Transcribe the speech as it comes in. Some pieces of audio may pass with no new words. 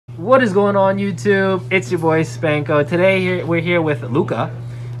What is going on, YouTube? It's your boy Spanko. Today we're here with Luka,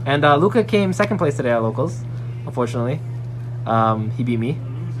 and Luka came second place today at locals. Unfortunately, he beat me,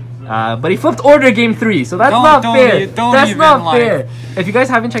 but he flipped order game 3, so that's not fair. That's not fair. If you guys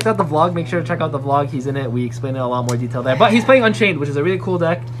haven't checked out the vlog, make sure to check out the vlog. He's in it. We explain it in a lot more detail there. But he's playing Unchained, which is a really cool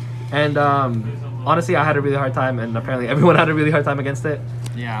deck, and honestly, I had a really hard time, and apparently everyone had a really hard time against it.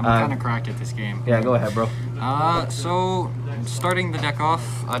 Yeah, I'm kind of cracked at this game. Yeah, go ahead, bro. So starting the deck off,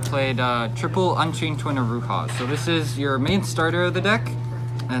 I played triple Unchained Twin Aruha. So this is your main starter of the deck,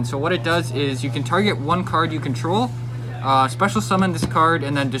 and so what it does is you can target one card you control, special summon this card,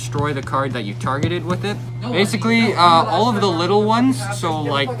 and then destroy the card that you targeted with it. Basically, all of the little ones, so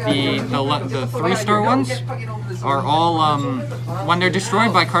like the 3-star ones, are all when they're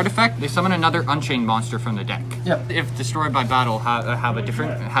destroyed by card effect, they summon another Unchained monster from the deck. Yep. If destroyed by battle, have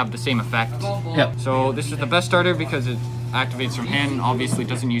the same effect. Yep. So this is the best starter because it activates from hand. Obviously,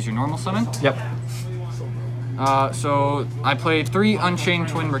 doesn't use your normal summon. Yep. So I played 3 Unchained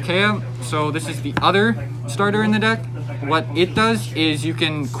Twin Merkea. So this is the other starter in the deck. What it does is you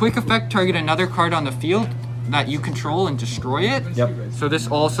can quick effect target another card on the field that you control and destroy it. Yep. So this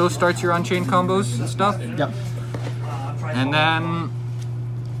also starts your Unchained combos and stuff. Yep. And then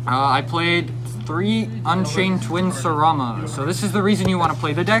I played 3 Unchained Twin Sarama. So this is the reason you want to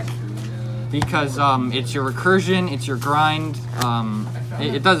play the deck, because it's your recursion, it's your grind,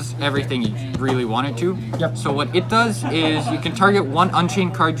 it does everything you really want it to. Yep. So what it does is you can target one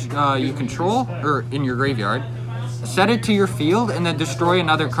Unchained card you control, or in your graveyard, set it to your field, and then destroy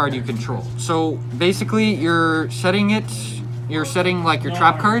another card you control. So basically you're setting like your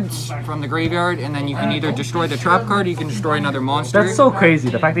trap cards from the graveyard, and then you can either destroy the trap card, or you can destroy another monster. That's so crazy,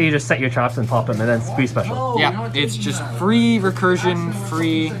 the fact that you just set your traps and pop them, and then it's free special. Yeah, it's just free recursion,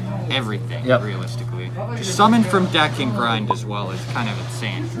 free everything, realistically. Just summon from deck and grind as well is kind of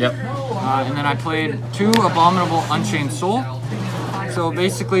insane. Yep. And then I played 2 Abominable Unchained Soul. So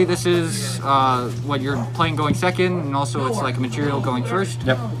basically this is what you're playing going second, and also it's like a material going first.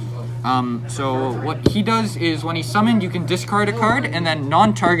 Yep. So what he does is when he's summoned, you can discard a card, and then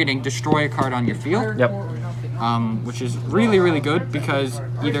non-targeting destroy a card on your field. Yep. Which is really, really good, because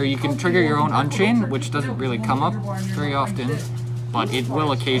either you can trigger your own Unchain, which doesn't really come up very often, but it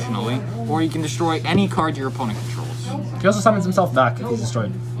will occasionally, or you can destroy any card your opponent controls. He also summons himself back if he's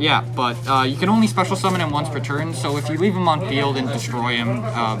destroyed. Yeah, but you can only special summon him once per turn, so if you leave him on field and destroy him,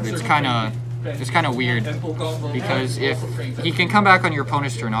 it's kind of weird, because if he can come back on your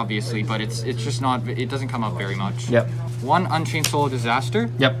opponent's turn, obviously, but it's just not, it doesn't come up very much. Yep. 1 Unchained Soul Disaster.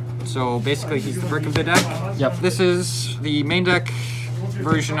 Yep. So basically he's the brick of the deck. Yep. This is the main deck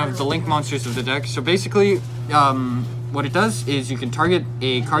version of the link monsters of the deck. So basically what it does is you can target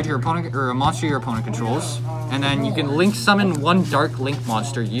a card your opponent, or a monster your opponent controls, and then you can link summon 1 dark link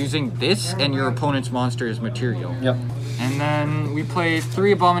monster using this and your opponent's monster as material. Yep. And then we play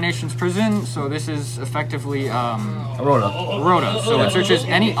 3 Abominations Prison. So this is effectively Irada. So it searches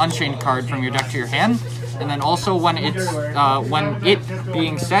any Unchained card from your deck to your hand, and then also when it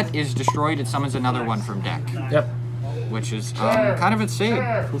being set is destroyed, it summons another one from deck. Yep. Which is kind of insane.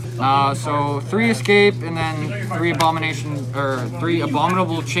 So 3 Escape, and then 3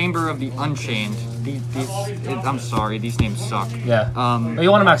 Abominable Chamber of the Unchained. I'm sorry, these names suck. Yeah. But you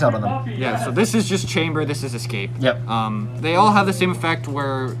want to max out on them. Yeah. So this is just Chamber. This is Escape. Yep. They all have the same effect,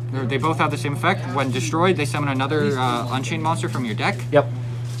 they both have the same effect. When destroyed, they summon another Unchained monster from your deck. Yep.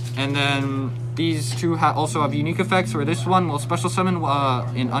 And then these 2 also have unique effects, where this one will special summon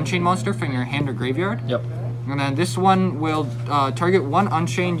an Unchained monster from your hand or graveyard. Yep. And then this one will target 1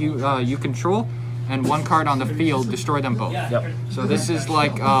 Unchained you control, and 1 card on the field, destroy them both. Yep. So this is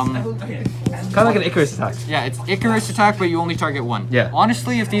like kind of like an Icarus attack. Yeah, it's Icarus attack, but you only target 1. Yeah.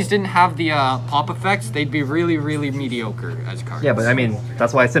 Honestly, if these didn't have the pop effects, they'd be really, really mediocre as cards. Yeah, but I mean,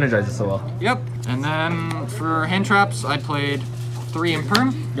 that's why it synergizes so well. Yep. And then for hand traps, I played 3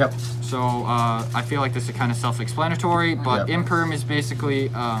 Imperm. Yep. So I feel like this is kind of self-explanatory, but Yep. Imperm is basically,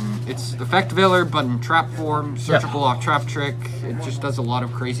 it's Effect Veiler, but in trap form, searchable off trap trick. It just does a lot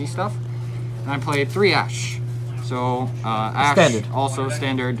of crazy stuff. And I played 3 Ash. So Ash, standard. Also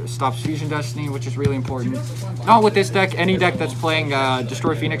standard, stops Fusion Destiny, which is really important. Not with this deck. Any deck that's playing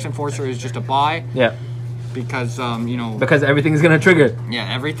Destroy Phoenix Enforcer is just a buy. Yeah. Because, you know... Because everything's going to trigger.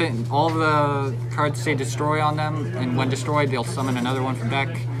 Yeah, everything. All the cards say destroy on them, and when destroyed, they'll summon another one from deck.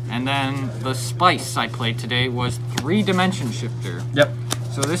 And then the spice I played today was 3 Dimension Shifter. Yep.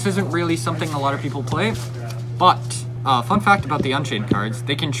 So this isn't really something a lot of people play, but fun fact about the Unchained cards,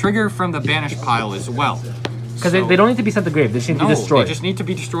 they can trigger from the banished pile as well. Because they don't need to be sent to grave, they just need to be destroyed. They just need to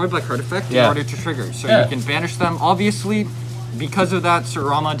be destroyed by card effect in order to trigger. So you can banish them. Obviously, because of that,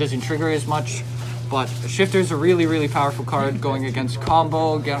 Surama doesn't trigger as much. But Shifter is a really, really powerful card going against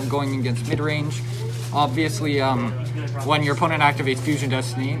combo, going against mid-range. Obviously, when your opponent activates Fusion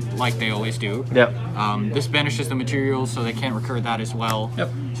Destiny, like they always do, Yep. this banishes the materials, so they can't recur that as well. Yep.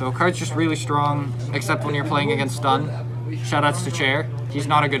 So card's just really strong, except when you're playing against stun. Shoutouts to Chair. He's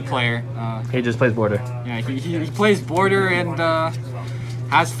not a good player. He just plays border. Yeah, he plays border and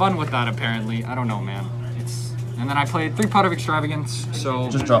has fun with that, apparently. I don't know, man. And then I played 3 Pot of Extravagance, so...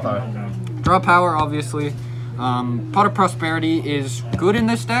 Just draw power. Draw power, obviously. Pot of Prosperity is good in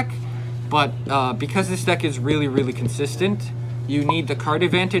this deck, but because this deck is really, really consistent, you need the card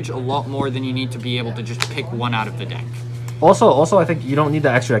advantage a lot more than you need to be able to just pick one out of the deck. Also, I think you don't need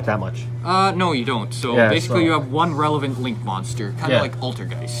the extra deck that much. No, you don't. So Yeah, basically, so- you have one relevant Link monster, kind of Yeah. like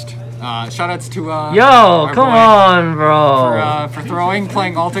Altergeist. Shoutouts to Yo, our come boy on, bro. for throwing,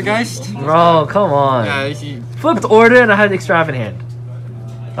 playing Altergeist. Bro, come on. Yeah, he. Flipped order and I had Extrav in hand.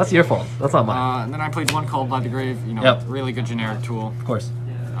 That's your fault. That's not mine. And then I played one Called by the Grave. You know, Yep. really good generic tool. Of course.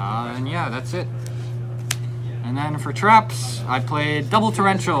 And yeah, that's it. And then for traps, I played Double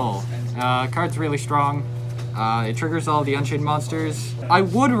Torrential. Card's really strong. It triggers all the Unchained monsters. I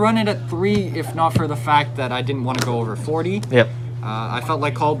would run it at 3 if not for the fact that I didn't want to go over 40. Yep. I felt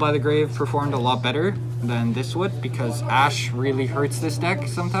like Called by the Grave performed a lot better than this would because Ash really hurts this deck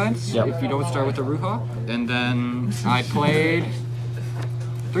sometimes if you don't start with the Ruha. And then I played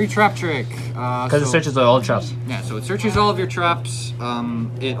 3 Trap Trick. Because it searches all the traps. Yeah, so it searches all of your traps.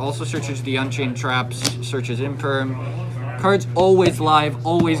 It also searches the Unchained traps, searches Imperm. Card's always live,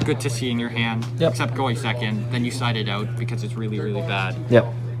 always good to see in your hand, except going second. Then you side it out because it's really, really bad. Yep.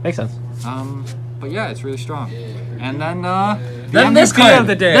 Makes sense. But yeah, it's really strong. And then Then this MVP card. of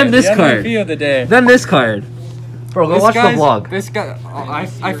the day. Then this the card. MVP of the day. Then this card. Bro, go watch the vlog. This guy,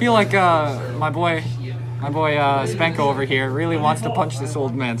 I feel like my boy Spanko over here really wants to punch this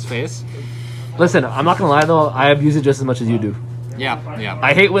old man's face. Listen, I'm not gonna lie though, I abuse it just as much as you do. Yeah.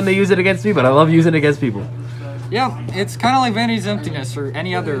 I hate when they use it against me, but I love using it against people. Yeah, it's kind of like Vanity's Emptiness or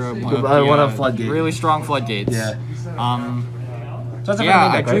any other one of Floodgate. really strong floodgates. Yeah. So that's a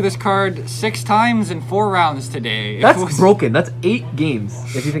Yeah, deck, I drew right? this card 6 times in 4 rounds today. It That's was- broken. That's 8 games,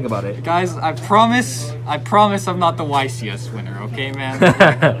 if you think about it. Guys, I promise I'm not the YCS winner, okay, man?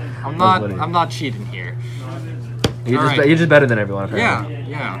 I'm not cheating here. You're just better than everyone, apparently.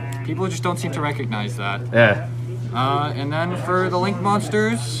 Yeah. People just don't seem to recognize that. Yeah. And then for the Link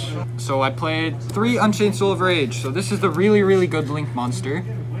monsters, so I played 3 Unchained Soul of Rage. So this is the really, really good Link monster.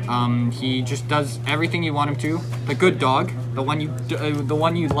 He just does everything you want him to. The good dog, the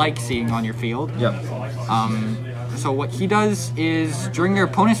one you like seeing on your field. Yep. So what he does is during your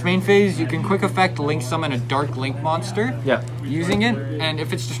opponent's main phase, you can quick effect Link summon a Dark Link monster. Yeah. Using it, and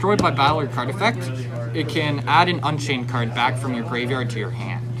if it's destroyed by battle or card effect, it can add an Unchained card back from your graveyard to your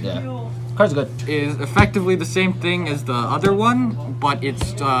hand. Yeah. Card's good. Is effectively the same thing as the other one, but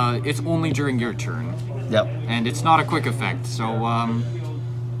it's only during your turn. Yep. And it's not a quick effect, so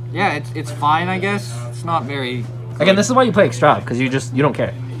yeah, it's fine, I guess. It's not very good. Again, this is why you play Extra, because you don't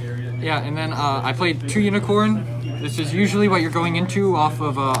care. Yeah, and then I played 2 Unicorn. This is usually what you're going into off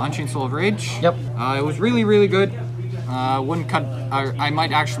of Unchained Soul of Rage. Yep. It was really, really good. Wouldn't cut. I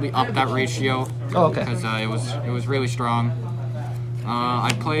might actually up that ratio. Oh, okay. Because it was really strong.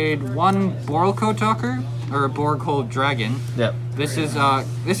 I played 1 Borlco Talker or Borghold Dragon. Yep. This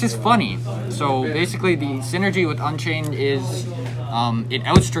is funny. So basically, the synergy with Unchained is it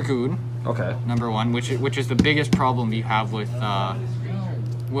outs Dragoon. Okay. Number 1, which is the biggest problem you have with.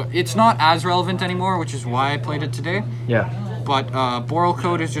 It's not as relevant anymore, which is why I played it today. Yeah. But Boral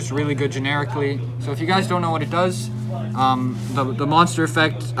Code is just really good generically. So if you guys don't know what it does, the monster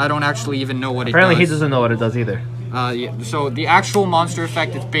effect, I don't actually even know what it does. Apparently he doesn't know what it does either. Yeah, so the actual monster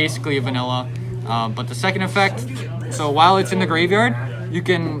effect is basically a vanilla. But the second effect, so while it's in the graveyard, you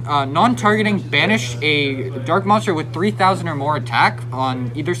can non-targeting banish a dark monster with 3,000 or more attack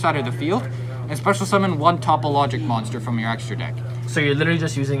on either side of the field, and special summon 1 topologic monster from your extra deck. So you're literally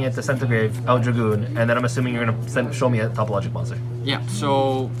just using it to send to grave, out Dragoon, and then I'm assuming you're gonna show me a topologic monster. Yeah,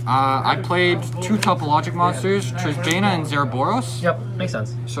 so I played 2 topologic monsters, Trisbana and Zeraboros. Yep, makes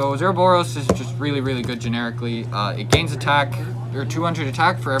sense. So Zeraboros is just really, really good generically. It gains attack, or 200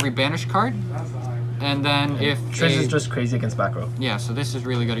 attack for every banished card. And then if Trish is just crazy against back row. Yeah, so this is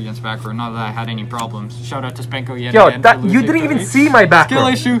really good against back row, not that I had any problems. Shout out to Spanko yet Yo, again. For you didn't even see my back skill row.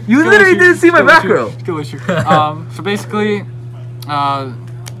 issue. You literally didn't see my back row. Skill issue. So basically,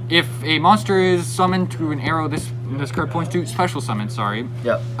 if a monster is summoned to an arrow this card points to, special summon, sorry.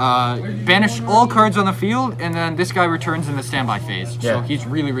 Yep. Banish all cards on the field, and then this guy returns in the standby phase. So Yeah. he's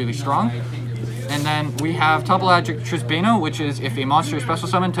really, really strong. And then we have Topologic Trisbano, which is if a monster is special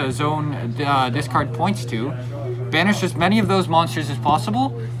summoned to a zone this card points to, banish as many of those monsters as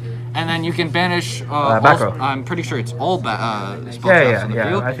possible, and then you can banish. I'm pretty sure it's all spell traps on the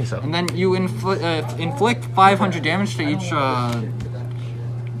field. I think so. And then you inflict 500 damage to each.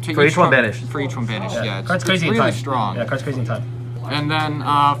 For each one banished. For each one banished, yeah. Card's crazy it's in really time. strong. Yeah, card's crazy in time. And then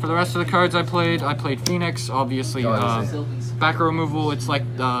for the rest of the cards I played Phoenix, obviously. Back row removal, it's like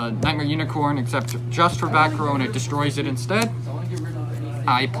Nightmare Unicorn, except just for back row and it destroys it instead.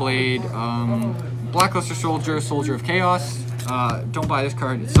 I played Blackluster Soldier, Soldier of Chaos. Don't buy this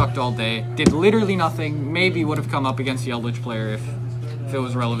card, it sucked all day. Did literally nothing, maybe would have come up against the Eldritch player if it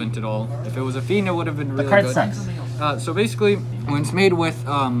was relevant at all. If it was a Fiend, it would have been really good. The card sucks. So basically, when it's made with...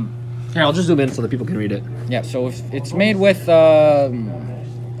 Here, I'll just zoom in so that people can read it. Yeah, so if it's made with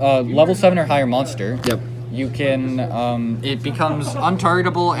level 7 or higher monster, yep. You can, it becomes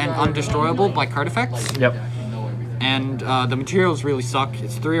untargetable and undestroyable by card effects. Yep. And the materials really suck.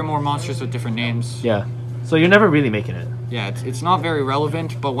 It's 3 or more monsters with different names. Yeah. So you're never really making it. Yeah, it's not very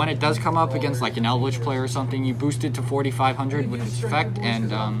relevant, but when it does come up against like an Eldritch player or something, you boost it to 4,500 with its effect,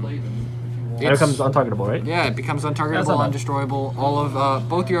 and it becomes untargetable, right? Yeah, it becomes untargetable, undestroyable. All of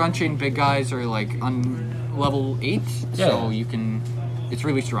both your Unchained big guys are like level 8, so you can. It's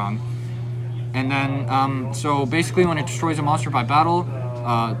really strong. And then, so basically, when it destroys a monster by battle,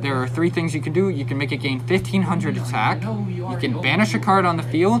 there are 3 things you can do. You can make it gain 1,500 attack. You can banish a card on the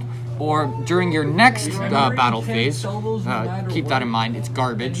field, or during your next battle phase. Keep that in mind. It's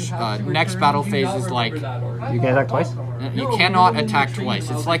garbage. Next battle phase is like you can attack twice. You cannot attack twice.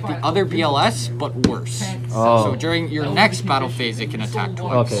 It's like the other BLS, but worse. Oh. So during your next battle phase, it can attack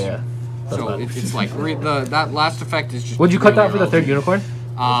twice. Okay, yeah. So it's like that last effect is just. Would you cut that for the 3rd unicorn?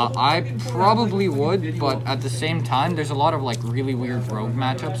 I probably would, but at the same time, there's a lot of like really weird rogue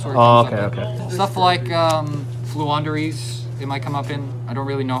matchups. Okay. Stuff like Fluanderies, it might come up in. I don't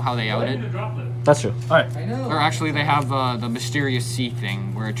really know how they out it. That's true. All right. Or actually, they have the Mysterious Sea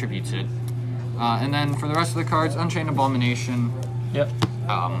thing where it tributes it. And then for the rest of the cards, Unchained Abomination. Yep.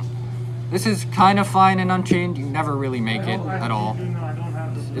 This is kind of fine in Unchained. You never really make it at all.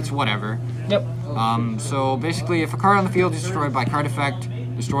 It's whatever. Yep. So basically, if a card on the field is destroyed by card effect,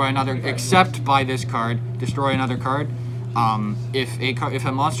 destroy another, except by this card, destroy another card. If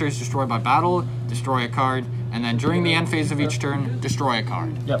a monster is destroyed by battle, destroy a card, and then during the end phase of each turn, destroy a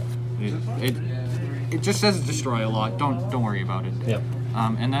card. Yep. It just says destroy a lot. Don't worry about it. Yep.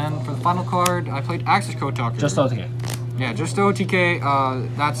 And then for the final card, I played Axis Code Talker. Just OTK. Yeah, just OTK.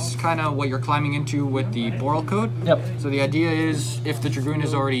 That's kind of what you're climbing into with the Boral Code. Yep. So the idea is, if the Dragoon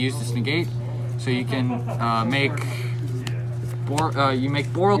has already used its negate, so you can make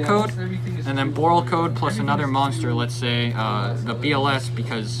Boral Code, and then Boral Code plus another monster. Let's say the BLS,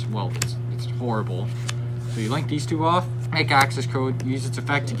 because well, it's horrible. So you link these 2 off, make Axis Code, use its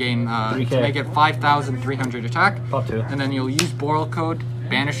effect to gain to make it 5,300 attack. Pop 2. And then you'll use Boral Code,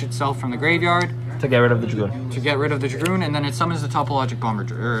 banish itself from the graveyard. To get rid of the Dragoon. And then it summons the Topologic Bomber,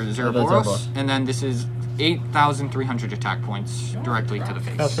 or Zeroboros, and then this is 8,300 attack points directly to the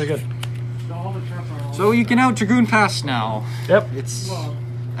face. That's pretty good. So you can out Dragoon Pass now. Yep. It's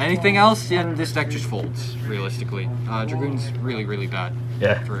anything else, and this deck just folds, realistically. Dragoon's really, really bad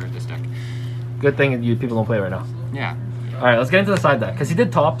for this deck. Good thing people don't play right now. Yeah. All right, let's get into the side deck, because he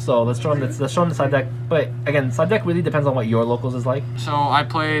did top, so let's show him the side deck. But again, side deck really depends on what your locals is like. So I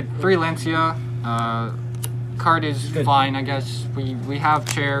played 3 Lancia. Card is fine, I guess. We have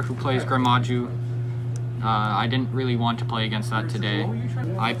Chair, who plays Grimaju. I didn't really want to play against that today.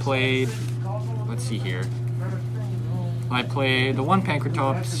 I played, let's see here. I played the 1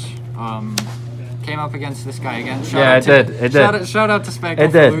 Pankratops. Came up against this guy again. It did. Shout out to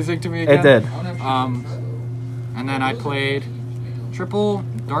Spanko for losing to me again. It did. And then I played triple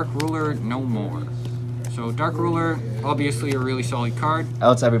Dark Ruler No More. So Dark Ruler, obviously a really solid card.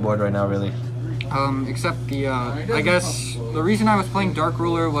 Outs every board right now, really. Except the, I guess the reason I was playing Dark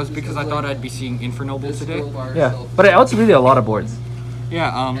Ruler was because I thought I'd be seeing Infernoble today. Yeah, but it outs really a lot of boards.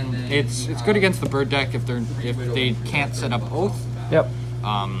 Yeah, it's good against the bird deck if they can't set up Oath. Yep.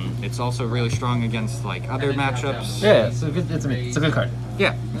 It's also really strong against like other matchups. Yeah, it's a good card.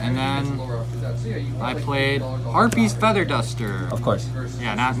 Yeah, and then I played Harpy's Feather Duster. Of course.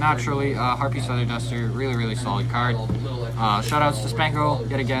 Yeah, naturally, Harpy's Feather Duster, really, really solid card. Shoutouts to Spanko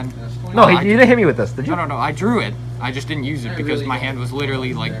yet again. No, you didn't hit me with this, did you? No, I drew it. I just didn't use it because my hand was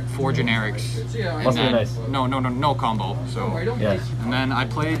literally like 4 generics. Must be nice. No combo. So yeah. And then I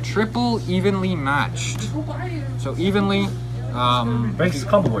played triple Evenly Matched. So evenly. Breaks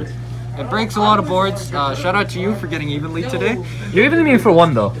combo boards. It breaks a lot of boards. Shout out to you for getting evenly today. You're evening me for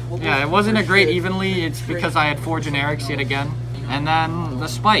 1 though. Yeah, it wasn't a great evenly. It's because I had 4 generics yet again. And then the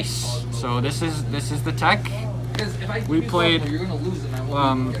spice. So this is the tech. We played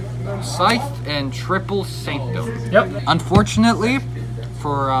Scythe and triple Sanctum. Yep. Unfortunately,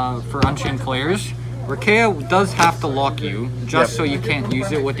 for Unchained players, Rakea does have to lock you just so you can't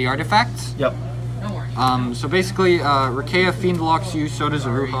use it with the artifacts. Yep. So basically, Rakea Fiend locks you, so does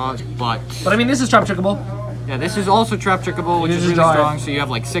Aruha, but I mean, this is trap trickable. yeah, this is also trap trickable, which is really draw strong. So you have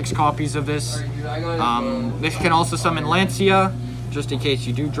like 6 copies of this. This can also summon Lancia, just in case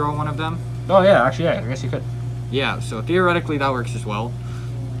you do draw one of them. Oh yeah, actually, yeah, I guess you could. Yeah, so theoretically that works as well.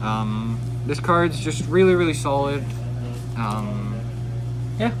 This card's just really, really solid.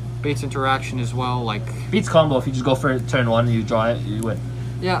 Yeah. Bates interaction as well, like Beats combo if you just go for turn 1 and you draw it, you win.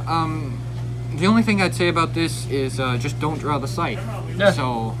 yeah. The only thing I'd say about this is just don't draw the Scythe. Yeah.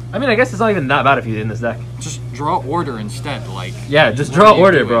 So I mean, I guess it's not even that bad if you in this deck. just draw order instead. Like Yeah, just what draw are you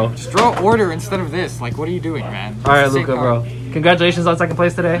order, doing? bro. Just draw order instead of this. Like, what are you doing, man? All right, It's the same Luka, bro. card. Congratulations on 2nd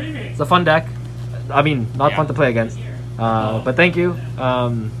place today. It's a fun deck. I mean, not Yeah. fun to play against. But thank you.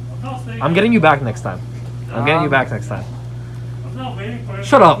 I'm getting you back next time. I'm getting you back next time.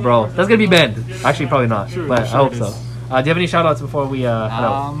 Shut up, bro. That's gonna be banned. Actually, probably not. But I hope so. Do you have any shout outs before we head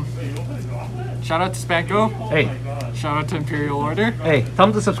out? Shout out to Spanko. Hey, Shout out to Imperial Order. hey, tell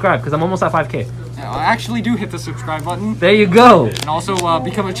them to subscribe because I'm almost at 5K. I actually do hit the subscribe button. There you go. And also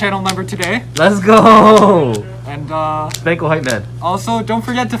become a channel member today. Let's go. And Spanko hype man. also, don't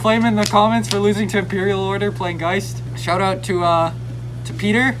forget to flame in the comments for losing to Imperial Order playing Geist. Shout out to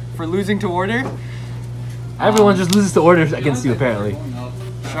Peter for losing to Order. Everyone just loses to orders against you apparently.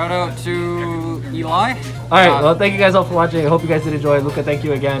 Shout out to Eli. Alright, well, thank you guys all for watching. I hope you guys did enjoy. Luka, thank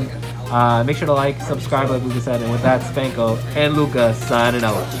you again. Make sure to like, subscribe like Luka said. And with that, Spanko and Luka signing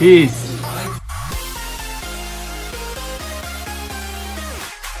out. Peace.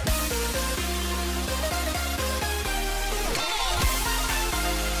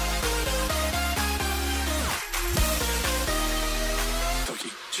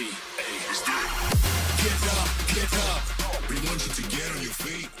 Get up, we want you to get on your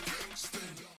feet.